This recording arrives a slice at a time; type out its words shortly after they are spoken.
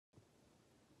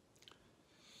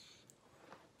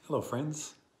Hello,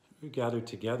 friends. We gathered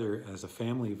together as a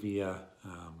family via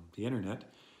the internet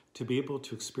to be able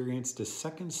to experience the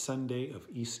second Sunday of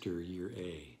Easter, Year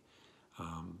A.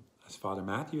 As Father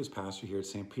Matthew is pastor here at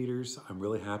St. Peter's, I'm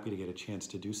really happy to get a chance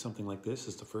to do something like this.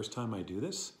 It's the first time I do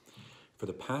this. For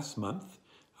the past month,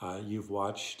 you've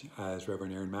watched as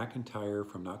Reverend Aaron McIntyre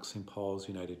from Knox St. Paul's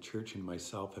United Church and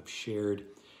myself have shared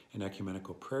an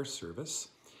ecumenical prayer service.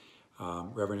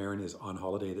 Reverend Aaron is on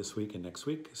holiday this week and next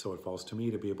week, so it falls to me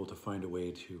to be able to find a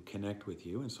way to connect with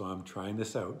you. And so I'm trying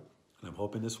this out, and I'm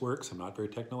hoping this works. I'm not very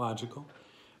technological.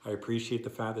 I appreciate the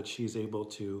fact that she's able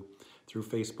to, through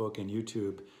Facebook and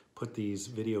YouTube, put these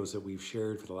videos that we've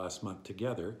shared for the last month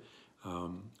together.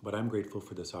 But I'm grateful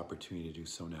for this opportunity to do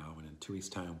so now. And in 2 weeks'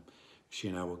 time, she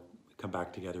and I will come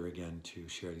back together again to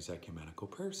share these ecumenical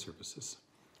prayer services.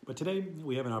 But today,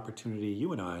 we have an opportunity,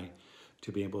 you and I,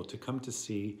 to be able to come to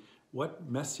see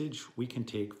what message we can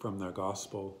take from the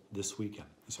gospel this weekend.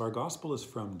 So our gospel is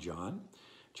from John,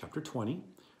 chapter 20,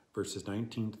 verses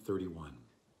 19 to 31.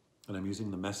 And I'm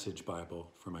using the Message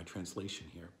Bible for my translation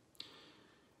here.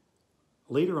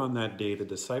 Later on that day, the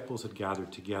disciples had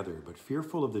gathered together, but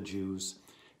fearful of the Jews,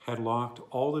 had locked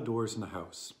all the doors in the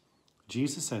house.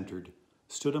 Jesus entered,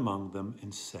 stood among them,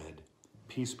 and said,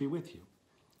 "Peace be with you."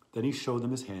 Then he showed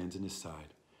them his hands and his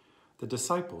side. The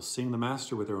disciples, seeing the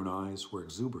Master with their own eyes, were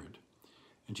exuberant.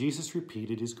 And Jesus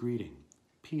repeated his greeting,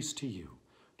 "Peace to you.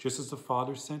 Just as the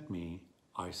Father sent me,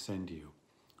 I send you."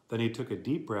 Then he took a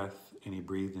deep breath and he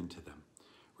breathed into them.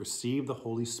 "Receive the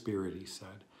Holy Spirit," he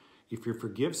said. "If you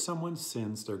forgive someone's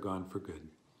sins, they're gone for good.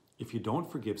 If you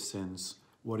don't forgive sins,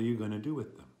 what are you going to do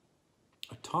with them?"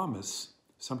 Thomas,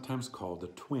 sometimes called the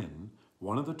twin,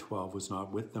 one of the 12, was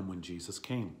not with them when Jesus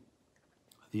came.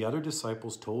 The other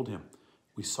disciples told him,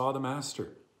 "We saw the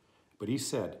Master." But he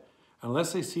said,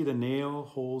 "Unless I see the nail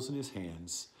holes in his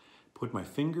hands, put my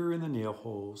finger in the nail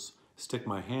holes, stick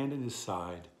my hand in his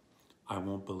side, I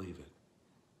won't believe it."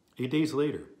 8 days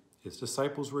later, his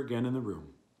disciples were again in the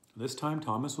room. This time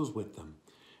Thomas was with them.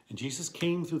 And Jesus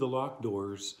came through the locked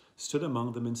doors, stood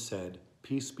among them and said,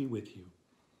 "Peace be with you."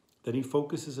 Then he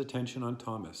focused his attention on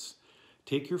Thomas.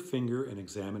 "Take your finger and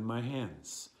examine my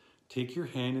hands. Take your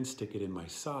hand and stick it in my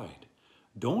side.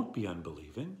 Don't be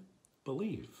unbelieving,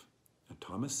 believe." And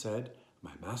Thomas said,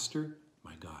 "My Master,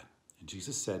 my God." And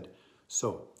Jesus said,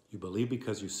 "So you believe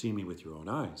because you see me with your own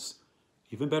eyes.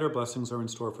 Even better blessings are in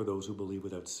store for those who believe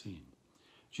without seeing."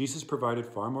 Jesus provided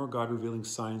far more God-revealing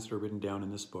signs that are written down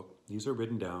in this book. These are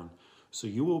written down so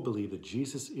you will believe that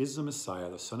Jesus is the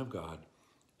Messiah, the Son of God,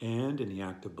 and in the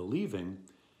act of believing,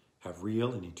 have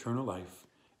real and eternal life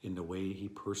in the way he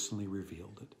personally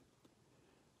revealed it.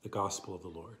 The Gospel of the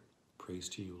Lord. Praise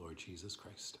to you, Lord Jesus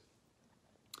Christ.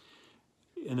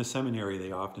 In the seminary,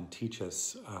 they often teach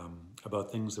us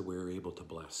about things that we're able to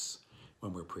bless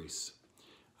when we're priests.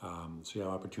 So you have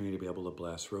opportunity to be able to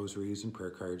bless rosaries and prayer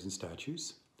cards and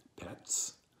statues,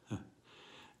 pets,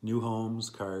 new homes,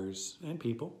 cars, and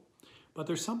people. But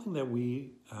there's something that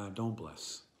we don't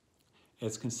bless.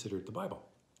 It's considered the Bible.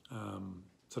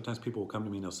 Sometimes people will come to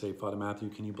me and they'll say, "Father Matthew,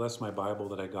 can you bless my Bible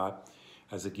that I got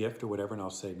as a gift or whatever?" And I'll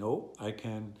say, "No, I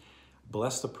can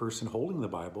bless the person holding the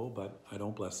Bible, but I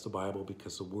don't bless the Bible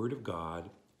because the Word of God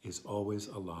is always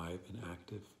alive and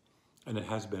active, and it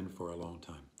has been for a long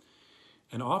time."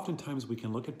 And oftentimes we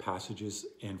can look at passages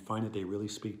and find that they really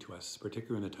speak to us,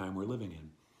 particularly in the time we're living in.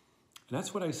 And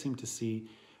that's what I seem to see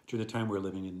during the time we're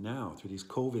living in now, through these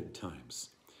COVID times.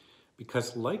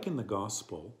 Because like in the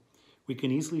gospel, we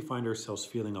can easily find ourselves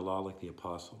feeling a lot like the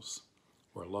apostles.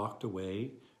 We're locked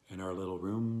away in our little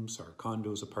rooms, our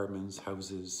condos, apartments,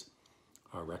 houses,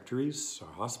 our rectories,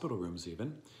 our hospital rooms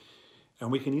even.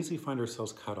 And we can easily find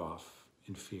ourselves cut off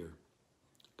in fear,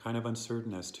 kind of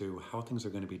uncertain as to how things are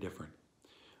going to be different.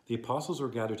 The apostles were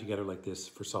gathered together like this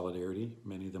for solidarity.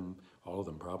 Many of them, all of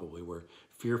them probably, were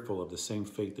fearful of the same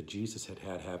fate that Jesus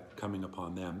had coming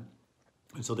upon them.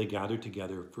 And so they gathered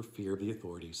together for fear of the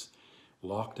authorities,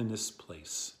 locked in this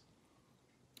place.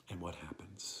 And what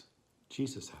happens?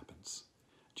 Jesus happens.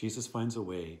 Jesus finds a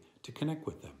way to connect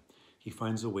with them. He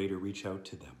finds a way to reach out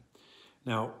to them.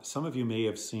 Now, some of you may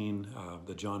have seen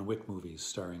the John Wick movies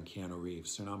starring Keanu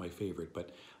Reeves. They're not my favorite,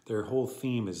 but their whole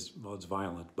theme is, well, it's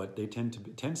violent, but they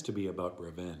tends to be about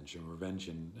revenge, and revenge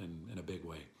in a big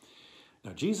way.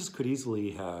 Now, Jesus could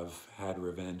easily have had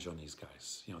revenge on these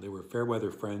guys. You know, they were fair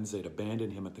weather friends. They'd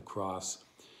abandoned him at the cross,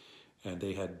 and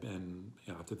they had been,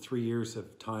 after 3 years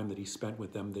of time that he spent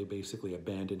with them, they basically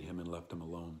abandoned him and left him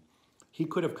alone. He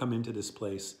could have come into this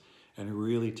place and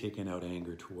really taken out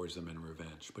anger towards them in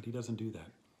revenge. But he doesn't do that.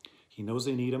 He knows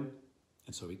they need him,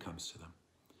 and so he comes to them.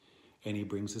 And he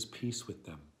brings his peace with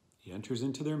them. He enters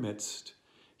into their midst.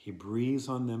 He breathes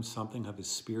on them something of his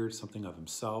spirit, something of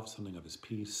himself, something of his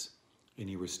peace, and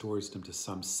he restores them to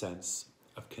some sense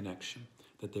of connection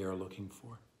that they are looking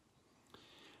for.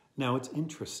 Now, it's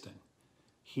interesting.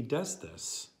 He does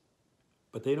this,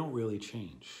 but they don't really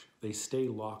change. They stay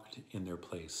locked in their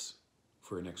place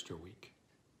for an extra week.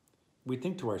 We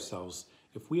think to ourselves,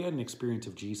 if we had an experience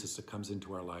of Jesus that comes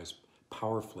into our lives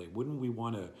powerfully, wouldn't we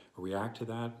want to react to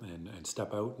that and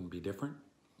step out and be different?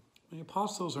 The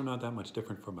apostles are not that much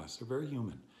different from us. They're very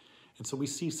human. And so we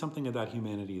see something of that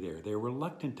humanity there. They're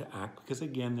reluctant to act because,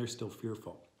 again, they're still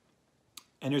fearful.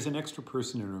 And there's an extra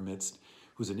person in our midst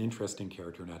who's an interesting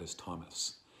character, and that is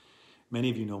Thomas. Many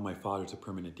of you know my father's a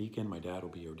permanent deacon. My dad will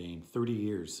be ordained 30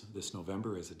 years this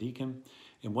November as a deacon.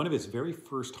 And one of his very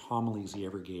first homilies he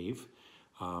ever gave,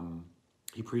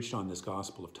 he preached on this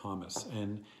Gospel of Thomas.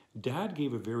 And Dad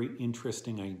gave a very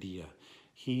interesting idea.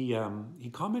 He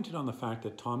commented on the fact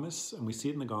that Thomas, and we see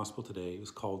it in the Gospel today,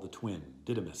 is called the twin,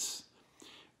 Didymus.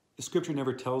 The Scripture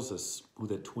never tells us who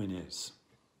that twin is.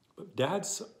 But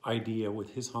Dad's idea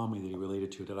with his homily that he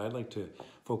related to, that I'd like to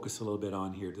focus a little bit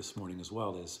on here this morning as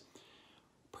well, is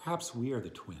perhaps we are the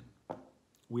twin.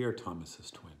 We are Thomas's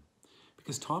twin.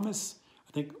 Because Thomas,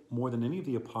 I think more than any of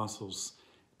the apostles,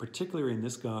 particularly in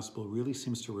this gospel, really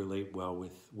seems to relate well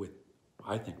with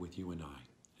I think, with you and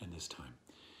I in this time.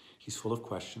 He's full of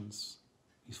questions.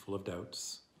 He's full of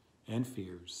doubts and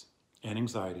fears and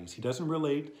anxieties. He doesn't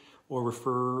relate or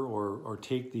refer or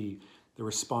take the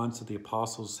response that the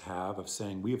apostles have of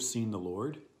saying, we have seen the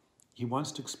Lord. He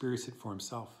wants to experience it for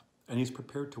himself, and he's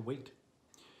prepared to wait.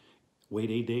 Wait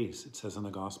 8 days, it says in the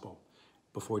gospel,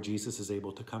 before Jesus is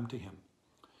able to come to him.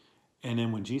 And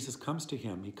then when Jesus comes to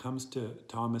him, he comes to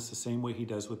Thomas the same way he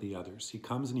does with the others. He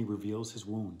comes and he reveals his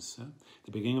wounds. At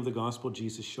the beginning of the gospel,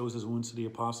 Jesus shows his wounds to the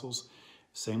apostles.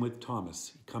 Same with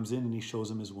Thomas. He comes in and he shows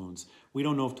them his wounds. We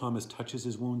don't know if Thomas touches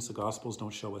his wounds. The gospels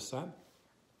don't show us that.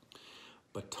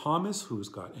 But Thomas, who's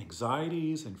got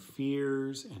anxieties and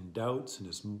fears and doubts and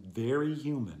is very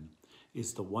human,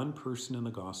 is the one person in the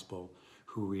gospel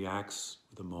who reacts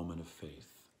with a moment of faith.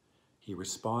 He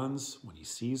responds when he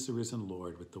sees the risen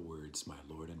Lord with the words, my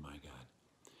Lord and my God.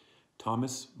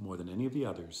 Thomas, more than any of the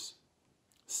others,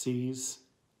 sees,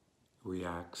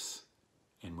 reacts,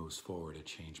 and moves forward a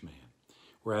changed man.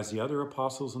 Whereas the other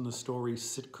apostles in the story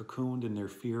sit cocooned in their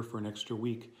fear for an extra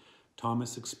week,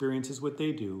 Thomas experiences what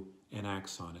they do and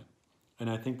acts on it.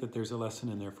 And I think that there's a lesson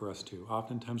in there for us too.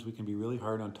 Oftentimes we can be really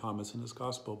hard on Thomas in this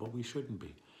gospel, but we shouldn't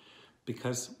be.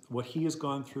 Because what he has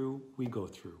gone through, we go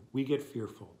through. We get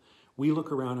fearful. We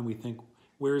look around and we think,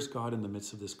 where's God in the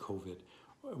midst of this COVID?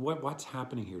 What's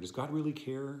happening here? Does God really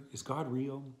care? Is God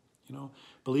real? You know,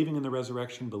 believing in the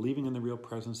resurrection, believing in the real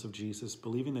presence of Jesus,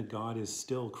 believing that God is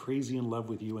still crazy in love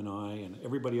with you and I and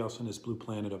everybody else on this blue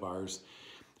planet of ours.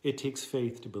 It takes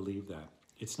faith to believe that.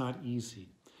 It's not easy,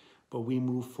 but we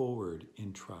move forward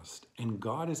in trust. And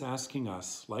God is asking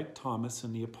us, like Thomas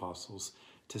and the apostles,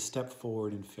 to step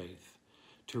forward in faith,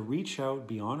 to reach out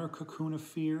beyond our cocoon of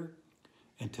fear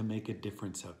and to make a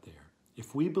difference out there.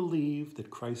 If we believe that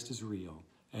Christ is real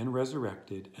and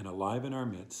resurrected and alive in our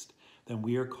midst, then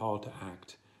we are called to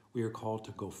act. We are called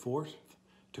to go forth,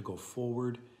 to go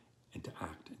forward, and to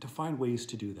act, and to find ways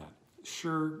to do that.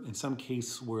 Sure, in some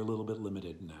cases, we're a little bit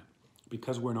limited in that.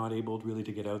 Because we're not able really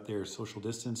to get out there social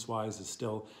distance-wise, is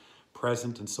still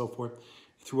present and so forth,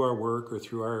 through our work or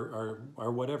through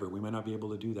our whatever. We might not be able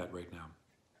to do that right now.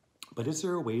 But is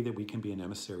there a way that we can be an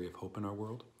emissary of hope in our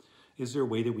world? Is there a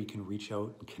way that we can reach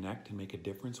out and connect and make a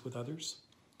difference with others?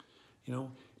 You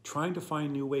know, trying to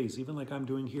find new ways, even like I'm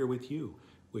doing here with you,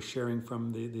 with sharing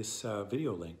from this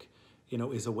video link, you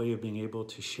know, is a way of being able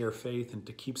to share faith and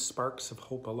to keep sparks of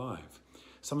hope alive.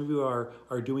 Some of you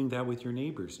are doing that with your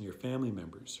neighbors and your family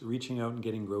members, reaching out and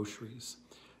getting groceries.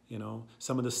 You know,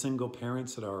 some of the single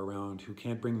parents that are around who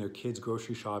can't bring their kids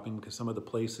grocery shopping because some of the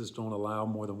places don't allow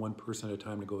more than one person at a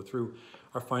time to go through,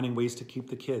 are finding ways to keep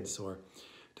the kids, or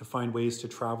to find ways to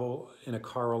travel in a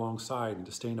car alongside and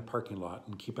to stay in a parking lot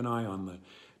and keep an eye on the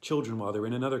children while they're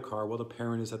in another car while the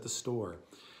parent is at the store.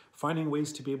 Finding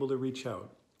ways to be able to reach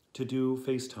out, to do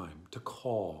FaceTime, to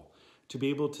call, to be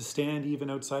able to stand even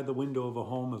outside the window of a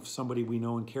home of somebody we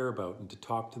know and care about and to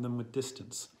talk to them with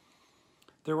distance.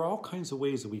 There are all kinds of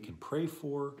ways that we can pray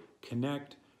for,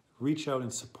 connect, reach out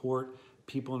and support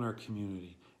people in our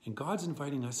community. And God's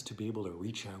inviting us to be able to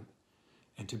reach out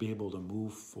and to be able to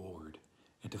move forward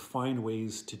and to find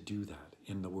ways to do that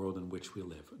in the world in which we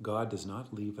live. God does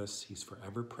not leave us. He's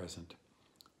forever present.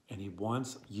 And he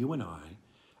wants you and I,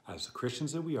 as the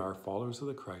Christians that we are, followers of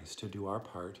the Christ, to do our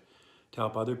part to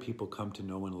help other people come to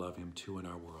know and love him too in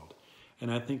our world.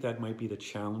 And I think that might be the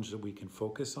challenge that we can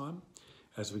focus on.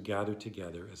 as we gather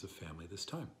together as a family this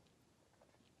time.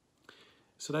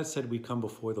 So that said, we come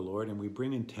before the Lord and we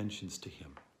bring intentions to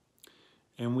him.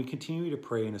 And we continue to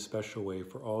pray in a special way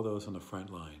for all those on the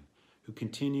front line who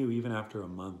continue, even after a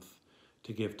month,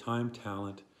 to give time,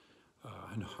 talent,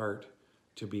 and heart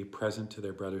to be present to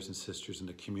their brothers and sisters in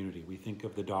the community. We think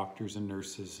of the doctors and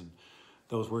nurses and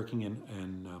those working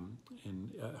in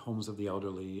homes of the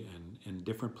elderly and in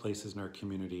different places in our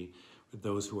community with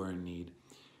those who are in need.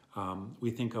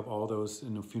 We think of all those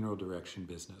in the funeral direction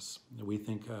business. We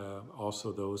think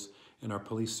also those in our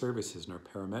police services and our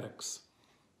paramedics,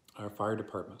 our fire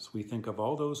departments. We think of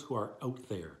all those who are out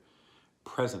there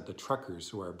present, the truckers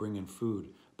who are bringing food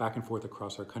back and forth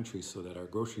across our country so that our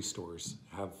grocery stores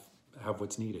have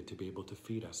what's needed to be able to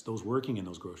feed us. Those working in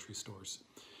those grocery stores,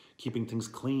 keeping things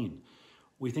clean.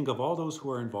 We think of all those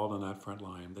who are involved on that front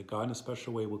line, that God in a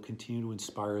special way will continue to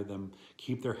inspire them,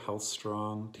 keep their health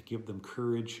strong, to give them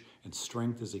courage and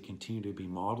strength as they continue to be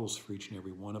models for each and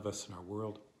every one of us in our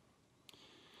world.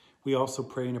 We also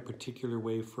pray in a particular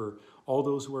way for all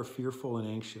those who are fearful and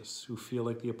anxious, who feel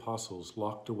like the apostles,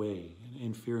 locked away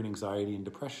in fear and anxiety and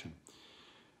depression.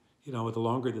 You know, the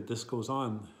longer that this goes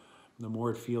on, the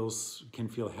more it can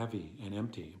feel heavy and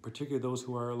empty. Particularly those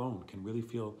who are alone can really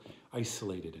feel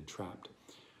isolated and trapped.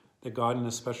 That God in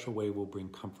a special way will bring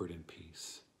comfort and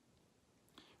peace.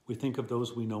 We think of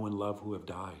those we know and love who have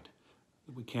died,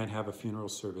 that we can't have a funeral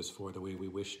service for the way we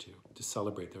wish to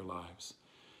celebrate their lives.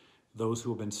 Those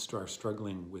who are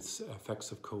struggling with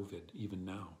effects of COVID even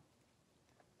now.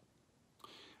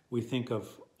 We think of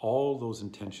all those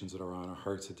intentions that are on our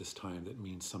hearts at this time that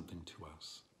mean something to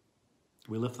us.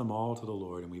 We lift them all to the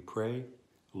Lord and we pray,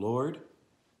 Lord,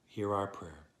 hear our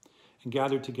prayer. And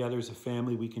gathered together as a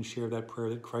family, we can share that prayer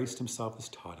that Christ himself has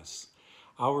taught us.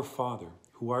 Our Father,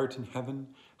 who art in heaven,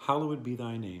 hallowed be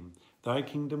thy name. Thy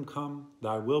kingdom come,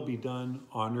 thy will be done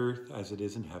on earth as it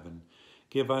is in heaven.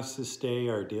 Give us this day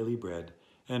our daily bread,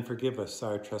 and forgive us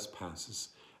our trespasses,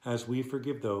 as we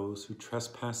forgive those who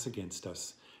trespass against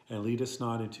us. And lead us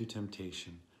not into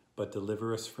temptation, but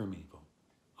deliver us from evil.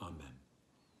 Amen.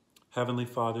 Heavenly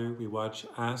Father, we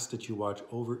ask that you watch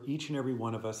over each and every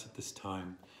one of us at this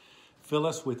time. Fill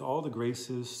us with all the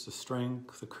graces, the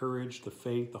strength, the courage, the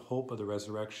faith, the hope of the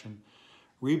resurrection.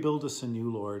 Rebuild us anew,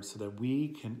 Lord, so that we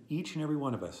can, each and every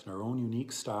one of us, in our own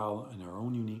unique style and our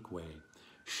own unique way,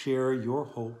 share your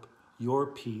hope, your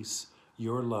peace,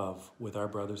 your love with our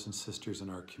brothers and sisters in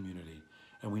our community.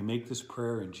 And we make this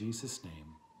prayer in Jesus'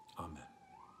 name. Amen.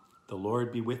 The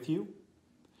Lord be with you.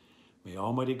 May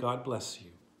Almighty God bless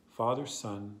you, Father,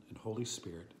 Son, and Holy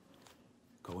Spirit.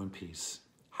 Go in peace.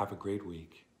 Have a great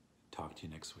week. Talk to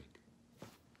you next week.